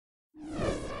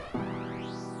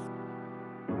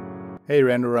Hey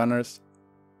Rando Runners!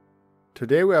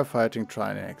 Today we are fighting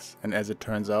Trinexx, and as it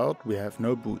turns out we have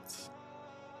no boots.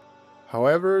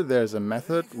 However, there's a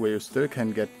method where you still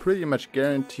can get pretty much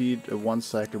guaranteed a 1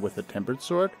 cycle with a tempered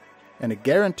sword and a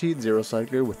guaranteed 0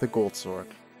 cycle with a gold sword.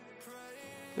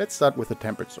 Let's start with the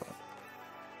tempered sword.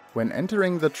 When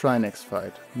entering the Trinexx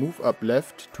fight, move up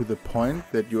left to the point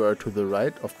that you are to the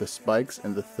right of the spikes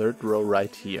in the 3rd row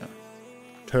right here.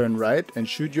 Turn right and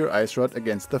shoot your ice rod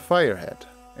against the firehead,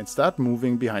 and start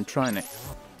moving behind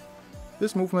Trinexx.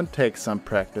 This movement takes some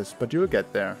practice, but you'll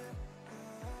get there.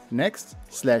 Next,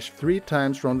 slash 3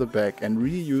 times from the back and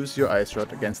reuse your ice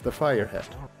rod against the firehead.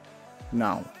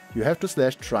 Now, you have to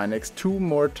slash Trinexx 2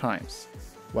 more times.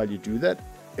 While you do that,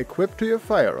 equip to your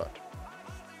fire rod.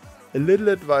 A little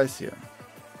advice here.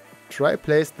 Try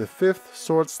place the 5th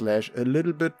sword slash a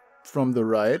little bit from the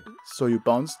right, so you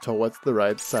bounce towards the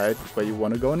right side where you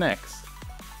want to go next.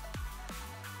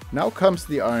 Now comes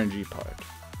the RNG part.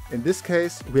 In this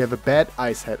case, we have a bad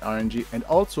ice head RNG and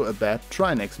also a bad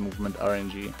Trinexx movement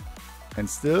RNG. And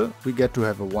still, we get to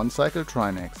have a 1 cycle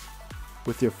Trinexx.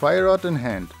 With your fire rod in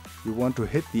hand, you want to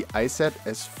hit the ice head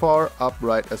as far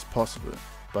upright as possible.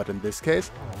 But in this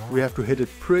case, we have to hit it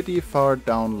pretty far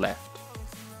down left.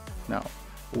 Now,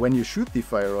 when you shoot the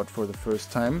fire rod for the first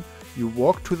time, you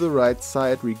walk to the right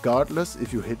side regardless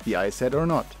if you hit the ice head or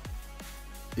not.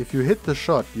 If you hit the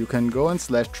shot, you can go and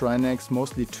slash Trinexx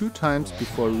mostly 2 times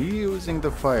before reusing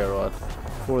the fire rod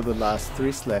for the last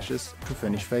 3 slashes to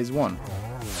finish phase 1.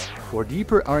 For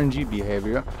deeper RNG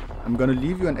behavior, I'm gonna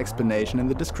leave you an explanation in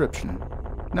the description.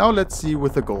 Now let's see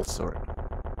with the gold sword.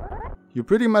 You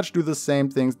pretty much do the same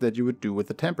things that you would do with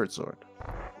the tempered sword.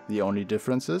 The only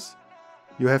difference is,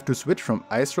 you have to switch from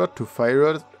ice rod to fire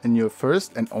rod in your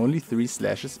first and only 3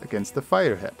 slashes against the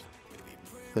firehead.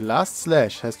 The last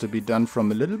slash has to be done from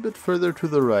a little bit further to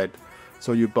the right,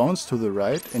 so you bounce to the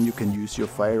right and you can use your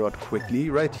fire rod quickly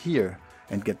right here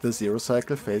and get the 0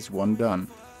 cycle phase 1 done.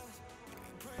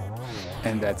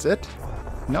 And that's it.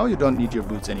 Now you don't need your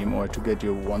boots anymore to get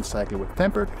your 1 cycle with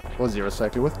tempered or 0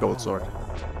 cycle with gold sword.